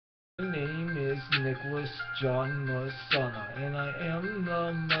My name is Nicholas John Messana, and I am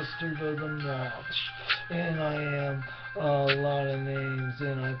the mustard of the march. And I am a lot of names,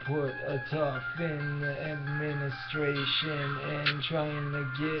 and I put a tough in the administration and trying to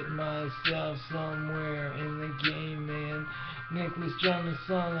get myself somewhere in the game, man. Nicholas John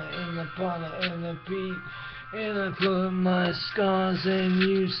Messana in the Pana and the beat. And I put my scars and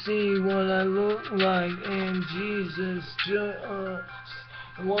you see what I look like. And Jesus, just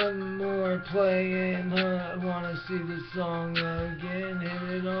one more play and I wanna see the song again. Hit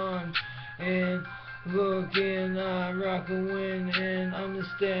it on and look and I rock a win. And I'm the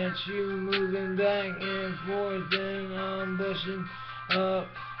statue moving back and forth. And I'm pushing up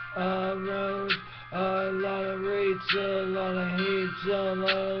a road. A lot of rates, a lot of hates, a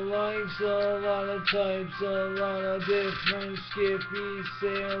lot of likes, a lot of types, a lot of different skippy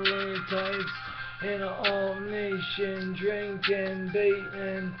sailor types. In an all-nation drinking,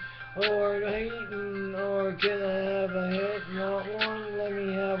 baiting, or hating, or can I have a hit? Want one? Let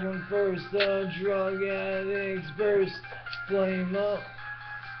me have one first. The drug addicts burst, flame up.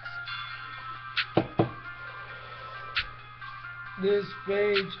 This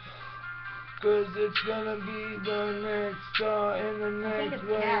page, 'cause it's gonna be the next star in the next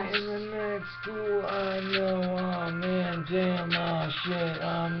way, in the next school. I know, oh man, damn, oh shit,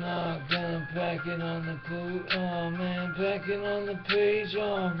 I'm not gonna pack it on the boot. Oh man, pack it on the page.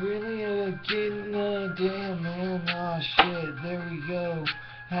 Oh really, getting damn man, oh shit, there we go.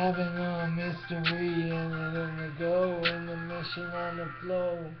 Having a mystery and then we go in the mission on the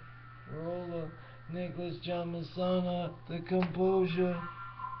flow. Roller, Nicholas John Messana, the composure.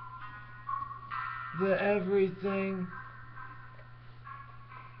 The everything,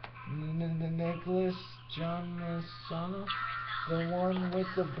 the Nicholas John Messana, the one with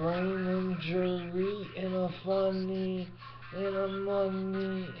the brain injury, and a funny, and a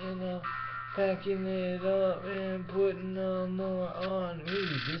money, and a packing it up and putting more on.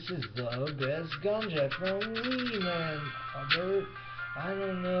 Ooh, this is the best ganja from Leviathan. I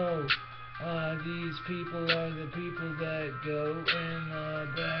don't know. These people are the people that go and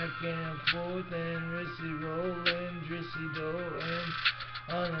back and forth and rissy roll and drissy do and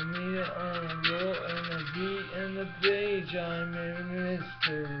on a meter, on a roll and a beat and a page. I'm a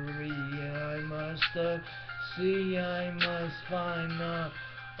mystery. I must see, I must find out.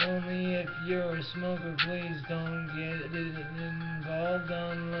 Only if you're a smoker, please don't get involved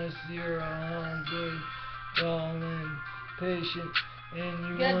unless you're a good, darling, patient. And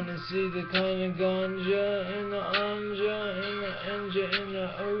you wanna see the kind of ganja and the anja and the anja in the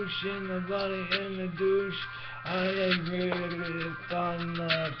ocean, the body in the douche. I ripped on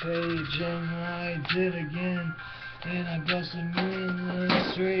the page and I did again. And I busted me in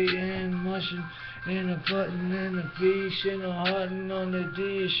the straight and mushing and a button and a fish and a hotting on the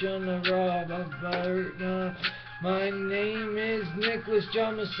dish on the rob of bird. My name is Nicholas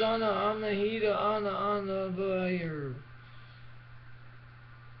John Messana. I'm the heater on the fire.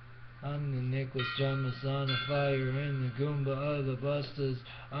 I'm the Nicholas John Messana fire and the Goomba of the Busters.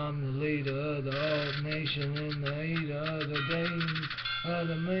 I'm the leader of the alt nation and the eater of the dames, of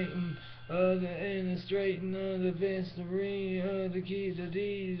the mating, of the illustrating, of the mystery, of the key to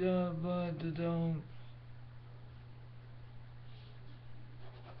these, but the don't.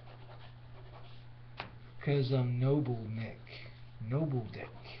 Cause I'm Noble Nick, Noble Dick.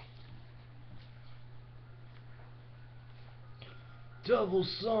 Double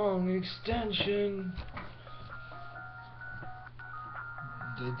song extension.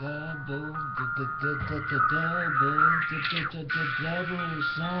 The double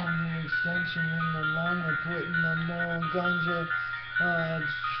song extension in the line of putting them on ganja.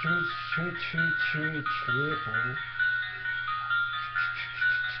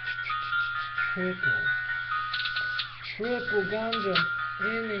 Triple ganja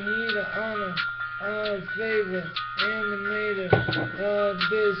in the heater honor. Favor, animator,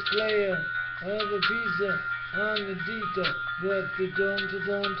 displayer, the pizza, on the dita, but the don't,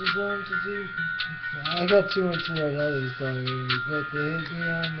 I got too much more others talking, but they hit me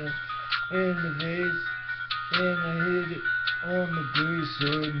on the base, and I hit it on the base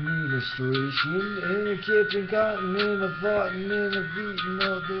administration, and a kipping cotton, and a farting, and a beating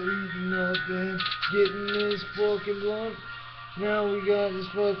up, eating up, and getting this fucking blunt. Now we got this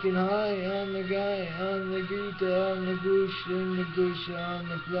fucking high on the guy, on the guitar, on the bush, in the bush, on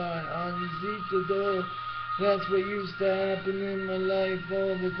the fly, on the zeta door. That's what used to happen in my life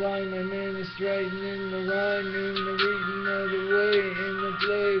all the time. I'm illustrating in the rhyme, in the reading of the way, in the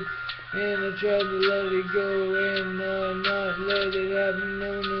play, and I tried to let it go and not let it happen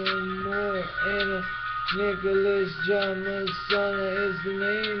no more. And Nicholas John Messana is the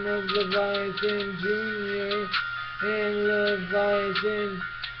name of Leviathan Jr. And Leviathan,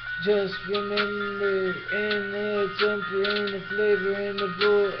 just remember, and the temper and the flavor and the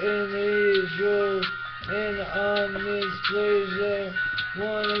bull and the Israel and on this pleasure.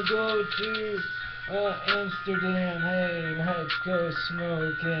 Wanna go to Amsterdam, hey, let's go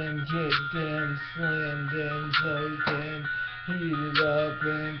smoke and get them slammed and soaked and heat it up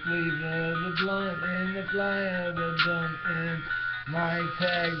and flavor the blunt and the fly of the dump. And my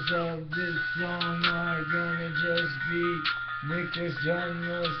tags of this song are gonna just be Nicholas John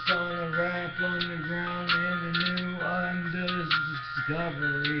Messana rap underground and a new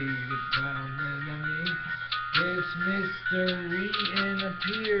undiscovery found. And I mean, it's mystery and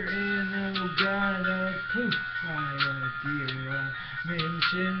appear and oh God, poof, I dear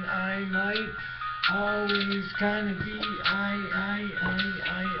mention I might always kind of be on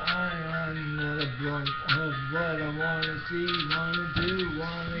the blunt of what I wanna see, wanna do,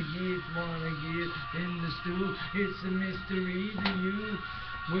 wanna get in the stew. It's a mystery to you.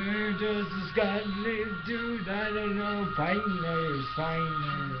 Where does this guy live, dude? I don't know. Piners,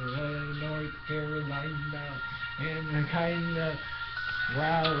 North Carolina, and kinda,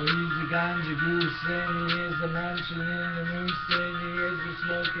 wow, he's a ganja goose, and he is a munchin' in the moose, and he is a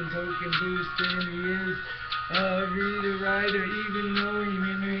smoking token boost, and he is a reader writer, even though he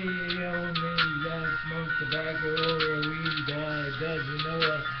may only smoke tobacco or a weed, doesn't know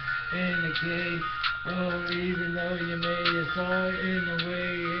in a cave. Oh, even though you may have saw it in the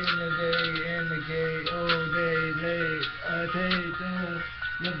way, in the day, in the gay, oh, they lay, take the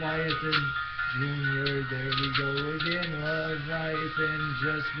Leviathan Junior, there we go again, Leviathan,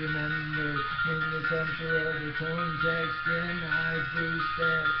 just remember, in the temper of the tone text, and I boost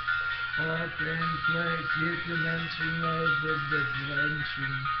that up and flex, get the mention of the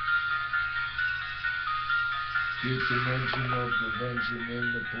dimension. Get the mention of prevention in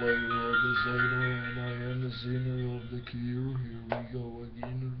the player of the Zeta, and I am the singer of the cure. Here we go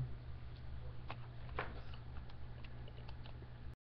again.